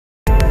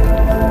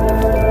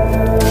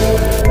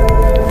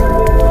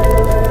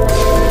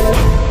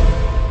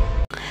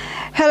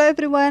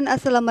everyone,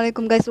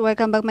 assalamualaikum guys,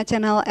 welcome back my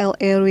channel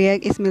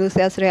rbreact. It's me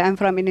Lusi Alsurya. I'm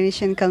from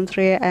Indonesian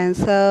country, and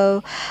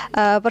so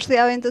firstly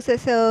I want to say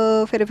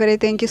so very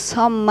thank you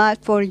so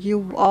much for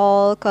you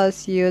all,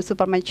 cause you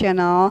support my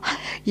channel,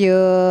 you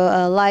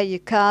like, you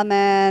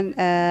comment,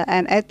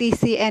 and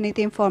etc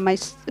anything for my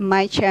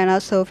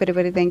channel. So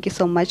very thank you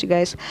so much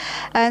guys.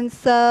 And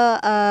so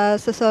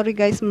sorry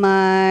guys,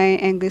 my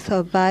English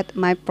so bad,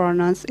 my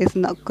pronounce is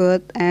not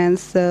good, and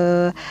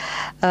so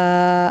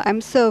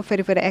I'm so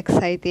very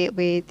excited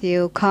with you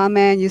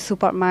comment, you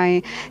support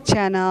my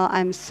channel.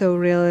 I'm so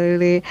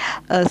really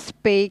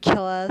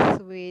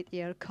speechless with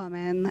your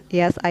comment.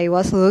 Yes, I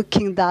was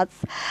looking that,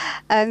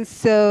 and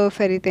so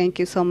very thank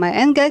you so much.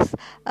 And guys,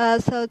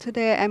 so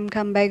today I'm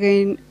come back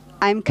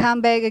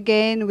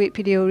again with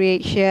video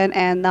reaction,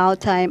 and now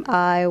time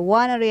I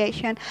want a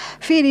reaction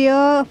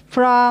video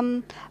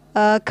from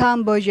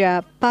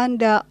Cambodia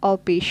Panda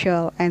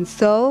official. And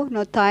so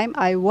no time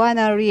I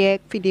wanna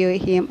react video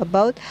him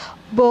about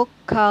BOK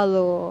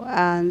KALO.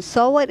 And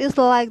so what is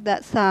like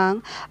that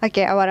song?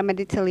 Okay, I want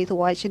immediately to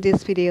watch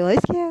this video.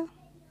 Let's go.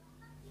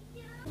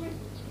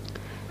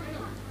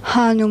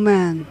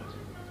 Hanuman.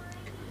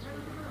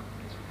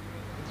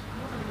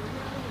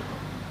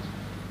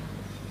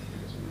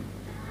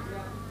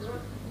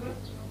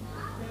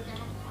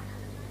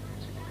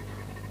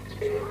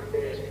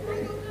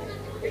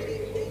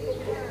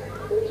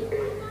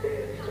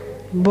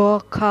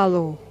 BOK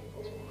KALO.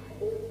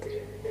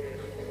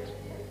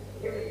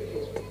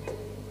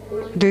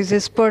 This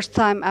is first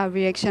time I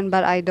reaction,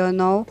 but I don't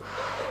know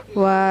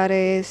what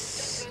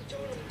is.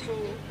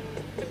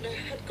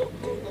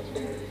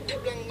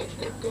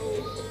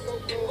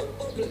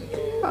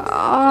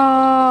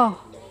 Oh,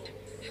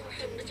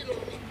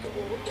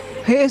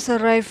 he is a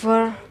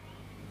river,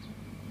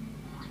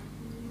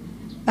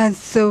 and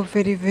so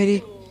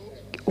very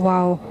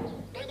wow.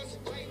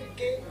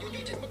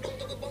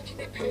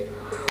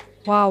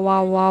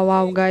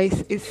 Wow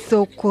guys, it's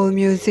so cool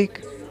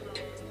music.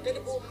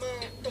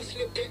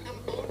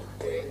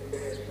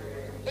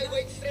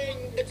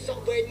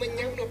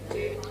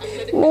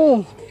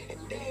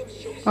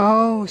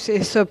 Oh, she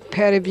is so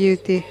very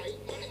beauty.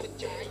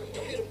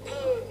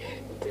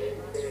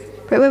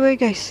 Wait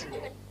guys,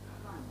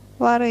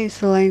 what is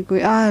the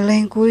language?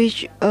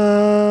 Language,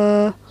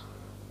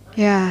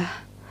 yeah,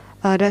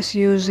 that's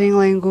using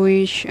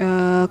language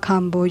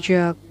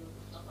Cambodia,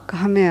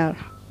 khmer.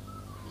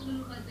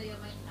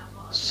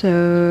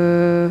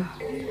 So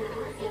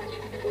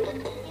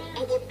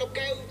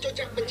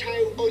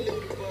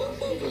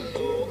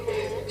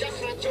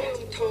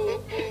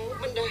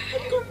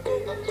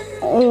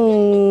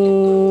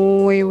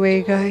oh,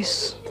 wait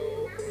guys,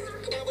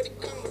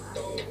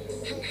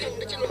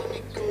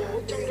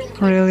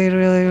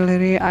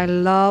 really I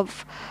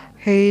love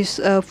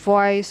his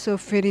voice, so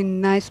very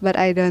nice, but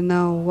I don't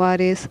know what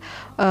is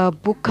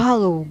BOK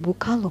KALO.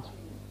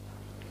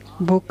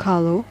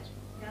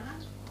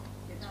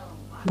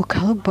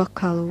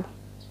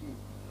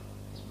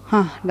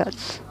 Huh,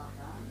 that's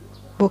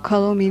BOK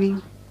KALO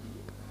meaning.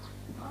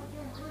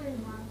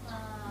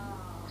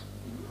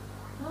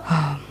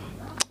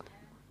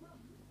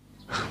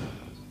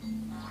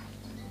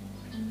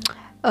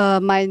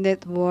 My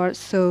network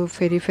so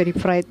very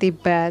pretty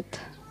bad.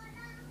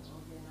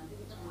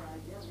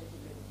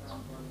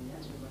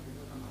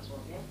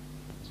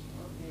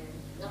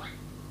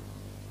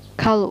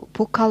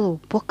 BOK KALO.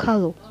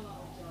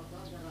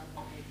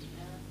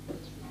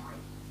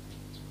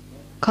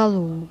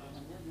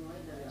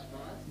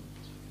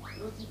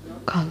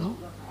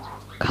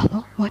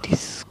 What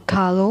is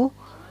KALO?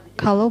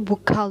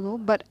 BOK KALO,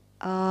 but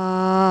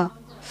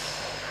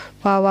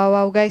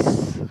wow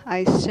guys,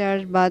 I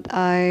searched but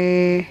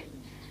I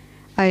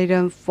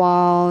don't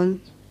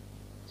found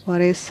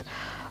what is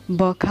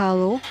BOK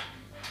KALO.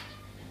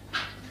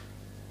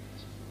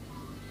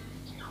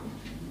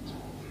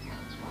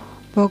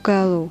 BOK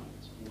KALO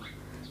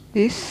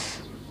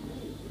is,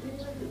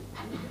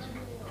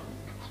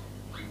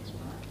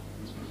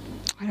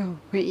 oh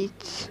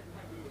wait,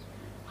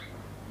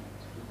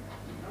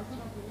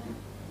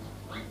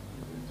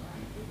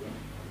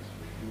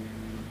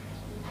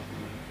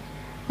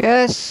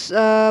 yes,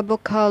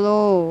 BOK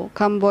KALO,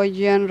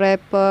 Cambodian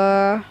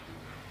rapper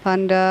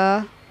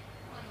VannDa.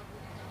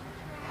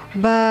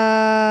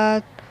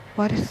 But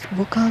what is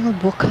BOK KALO?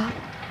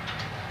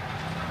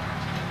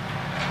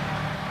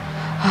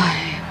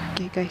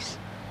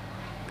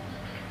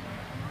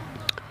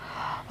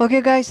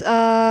 Okay guys,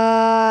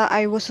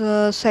 I was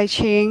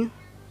searching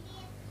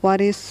what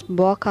is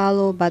BOK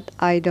KALO, but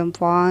I don't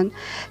find.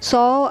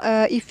 So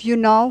if you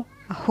know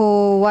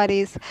what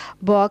is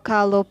BOK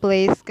KALO,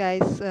 please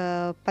guys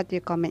put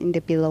your comment in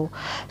the below.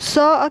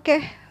 So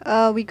okay,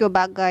 we go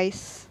back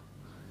guys.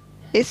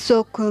 It's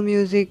so cool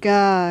music.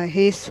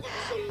 He's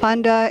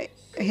Panda,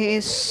 he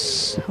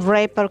is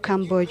rapper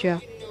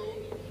Cambodia.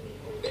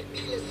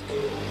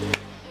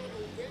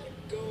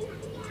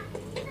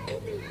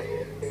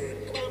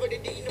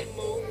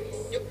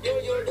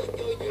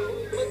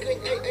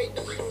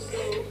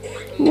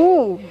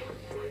 Ooh.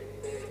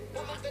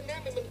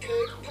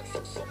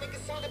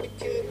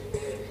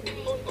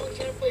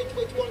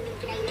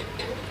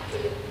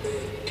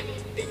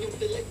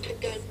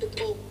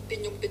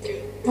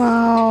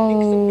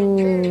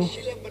 Oh.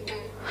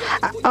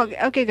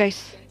 Okay,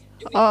 guys.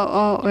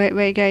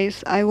 Wait,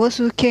 guys. I was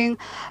looking.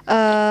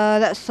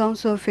 That song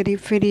so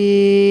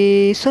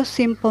very so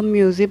simple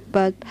music,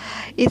 but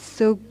it's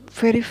so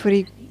very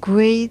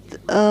great.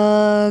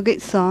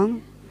 Great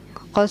song.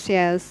 Cause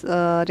yes,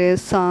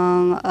 this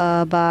song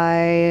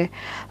by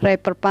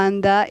rapper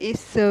Panda is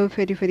so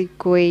very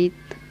great.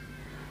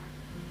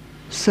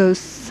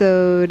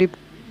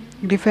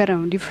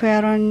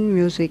 Different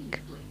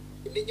music.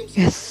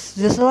 Yes,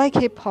 just like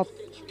hip hop.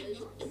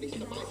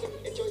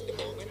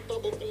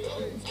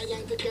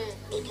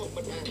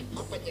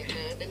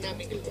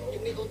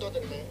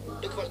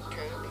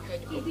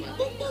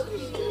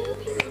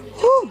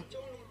 Whew.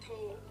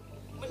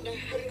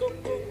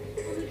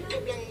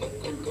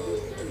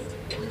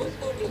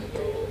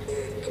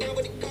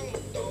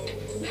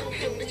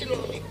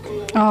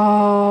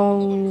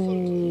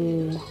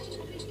 Oh,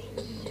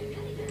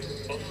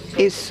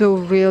 it's so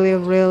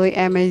really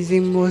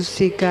amazing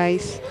music,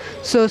 guys.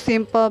 So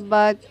simple,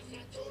 but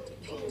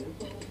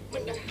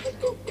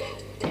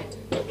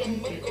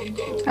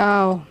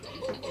oh,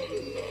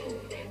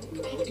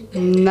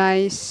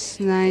 nice.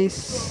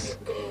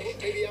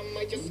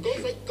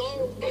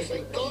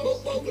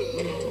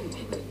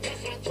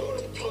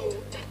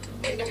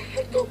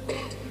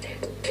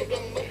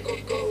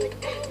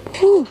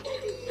 Whew.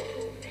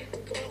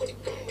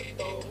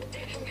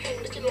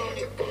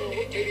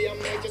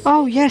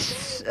 Oh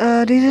yes,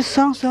 this is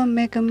song so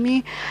make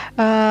me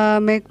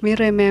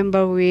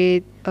remember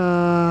with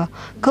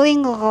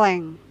Kling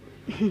Klang.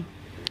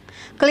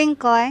 Kling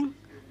Klang.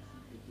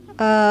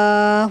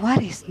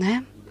 What is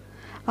name?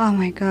 Oh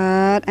my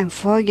God, I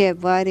forget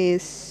what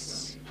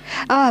is.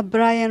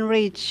 Brian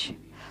Rich.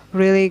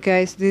 Really,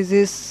 guys, this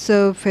is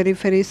so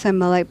very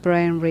similar like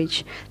Brian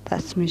Rich.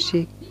 That's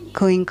music.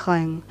 Kling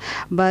Klang,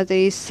 but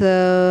it's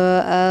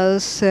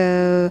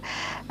also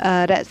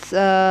that's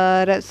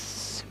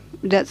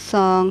that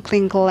song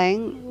Kling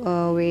Klang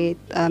with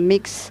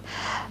mix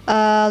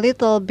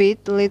little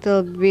bit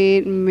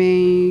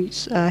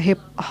mix hip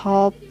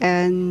hop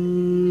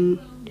and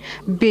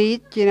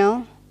beat,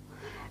 and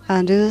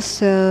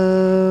this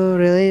is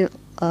really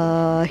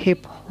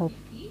hip hop.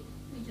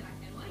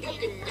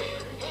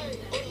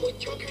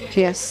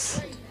 Yes.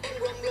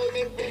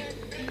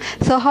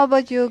 So how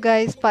about you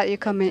guys? Put your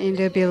comment in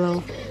there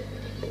below.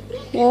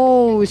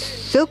 Oh,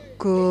 so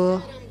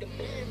cool.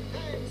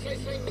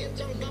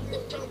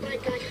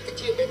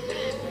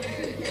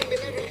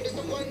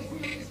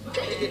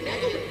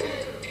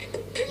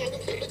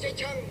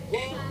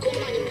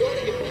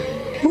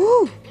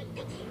 Woo.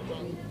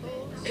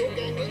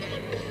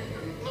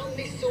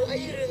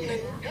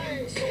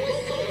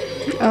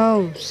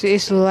 Oh, she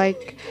is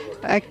like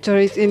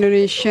actress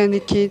Indonesian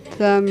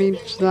Nikita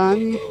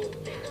Mirzani.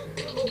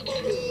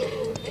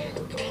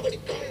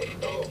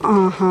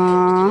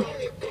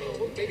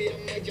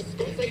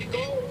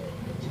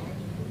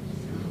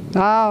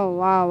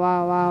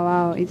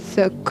 Wow. It's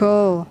so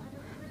cool.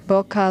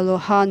 BOK KALO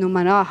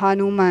Hanuman.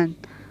 Hanuman.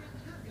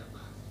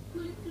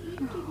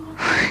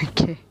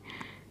 Okay.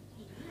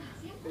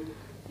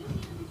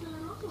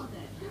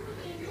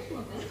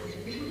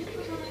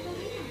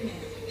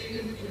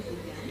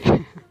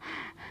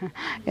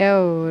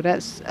 Oh,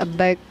 that's a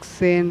big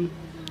scene.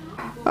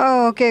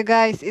 Oh, okay,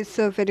 guys, it's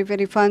so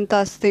very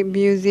fantastic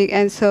music,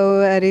 and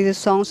so this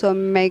song so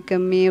make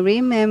me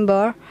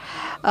remember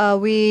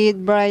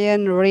with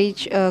Brian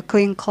Rich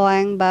Kling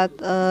Klang, but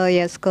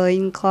yes,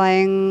 Kling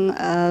Klang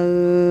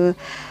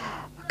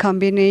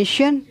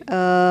combination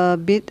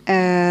beat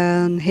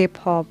and hip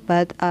hop,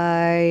 but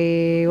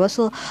I was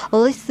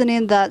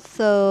listening that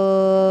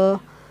so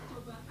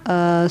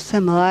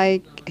some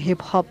like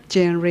hip hop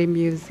genre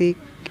music,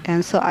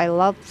 and so I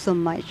love so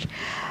much.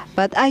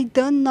 But I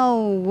don't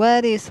know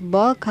what is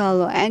BOK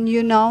KALO, and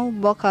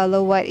BOK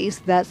KALO, what is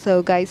that?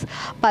 So guys,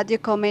 put your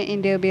comment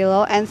in there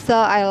below. And so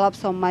I love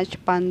so much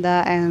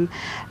Panda and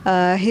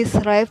his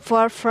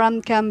rapper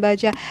from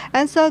Cambodia.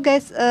 And so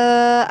guys,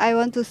 I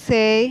want to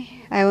say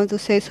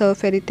so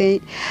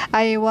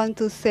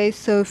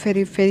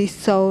very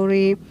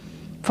sorry.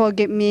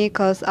 Forgive me,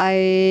 cause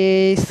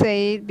I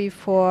said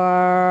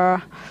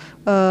before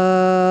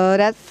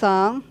that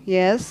song.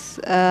 Yes,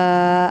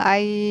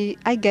 I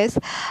guess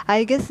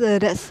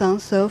that song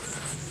so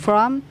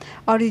from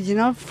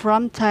original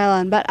from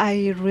Thailand, but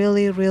I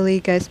really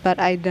guys, but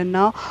I don't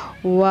know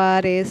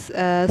what is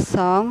a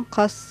song,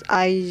 cause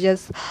I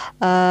just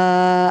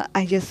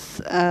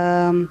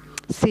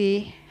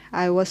see.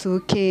 I was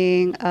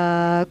looking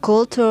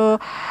culture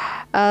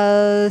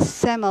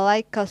semi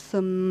like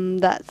custom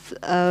that's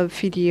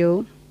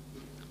video,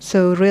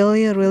 so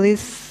really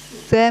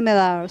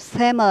similar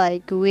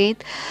like with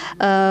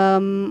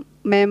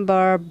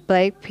member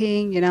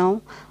Blackpink,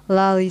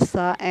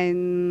 Lalisa,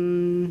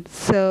 and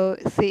so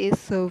she is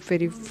so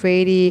very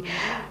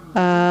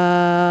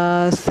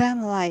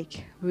same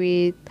like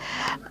with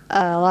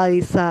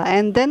Lalisa.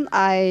 And then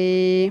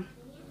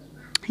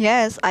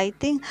Yes, I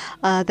think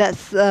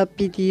that's a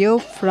video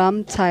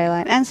from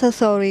Thailand. And so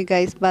sorry,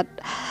 guys, but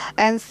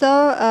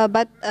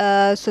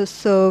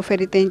so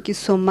very thank you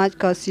so much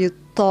because you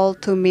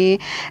told to me,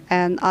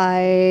 and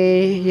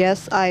I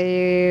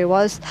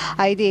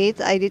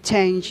did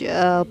change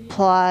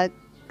plot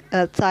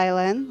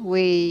Thailand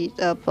with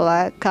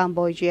plot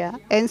Cambodia,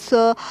 and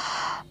so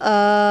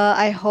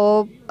I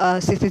hope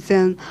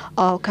citizen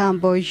of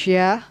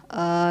Cambodia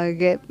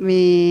get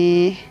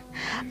me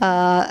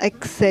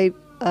accept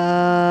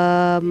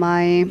uh,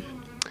 my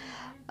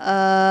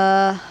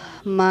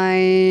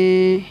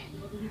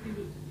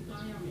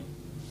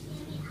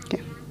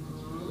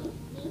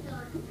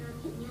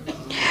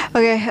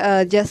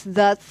okay, just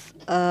that's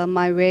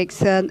my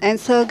reaction. And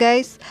so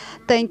guys,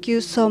 thank you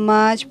so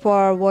much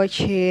for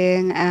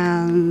watching,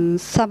 and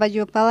sampai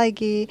jumpa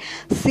lagi.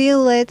 See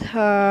you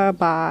later.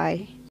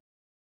 Bye.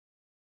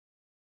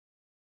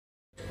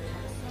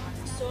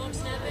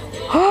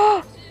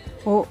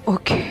 Oh,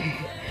 okay.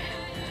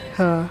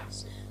 Uh,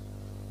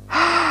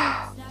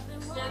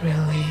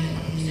 really?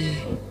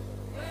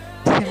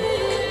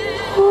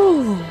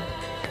 Ooh,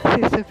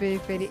 this is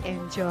very, very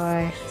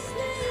enjoy.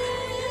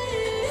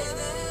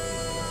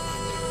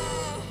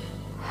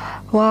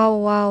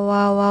 Wow, wow,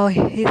 wow, wow.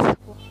 He's.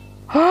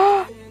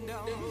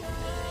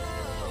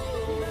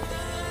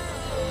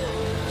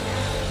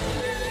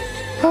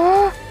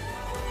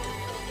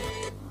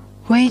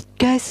 Wait,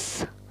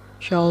 guys.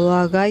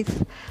 Inshallah, guys.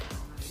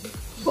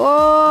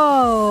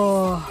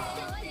 Oh.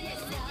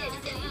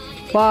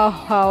 Wow,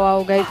 wow,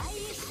 wow, guys.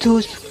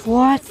 Those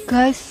what,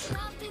 guys?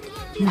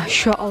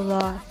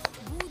 MashaAllah.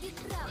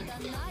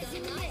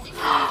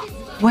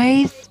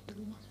 Wait.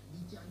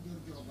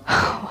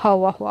 Wow,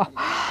 wow, wow.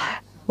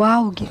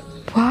 Wow,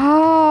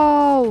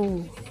 wow.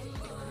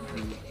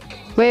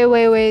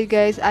 Wait,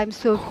 guys. I'm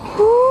so.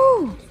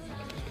 Whoo.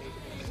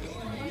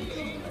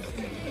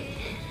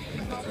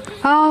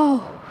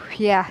 Oh,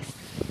 yes.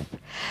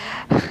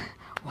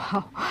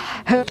 Wow.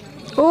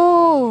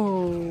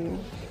 Oh,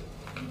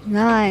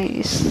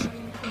 nice.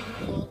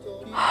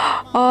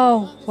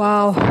 Oh,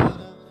 wow.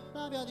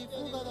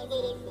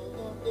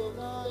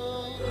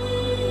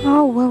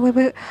 Oh,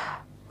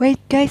 wait,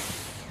 guys.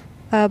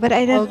 But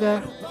I don't.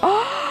 Okay.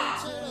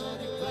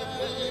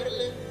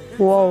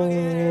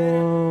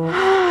 Whoa.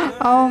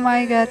 Oh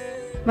my god.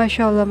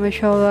 Mashallah,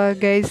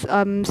 guys.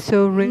 I'm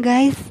so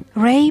guys,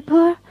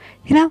 raper.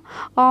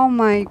 Oh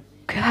my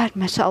god,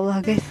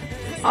 mashallah, guys.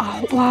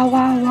 Oh,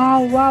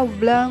 wow.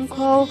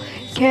 Blanco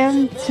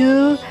came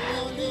to.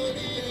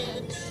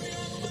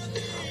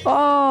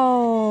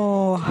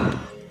 Oh.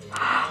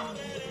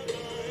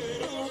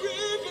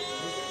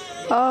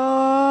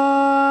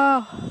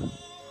 Oh.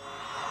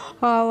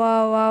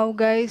 Wow,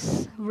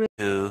 guys.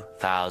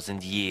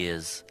 2,000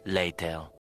 years later.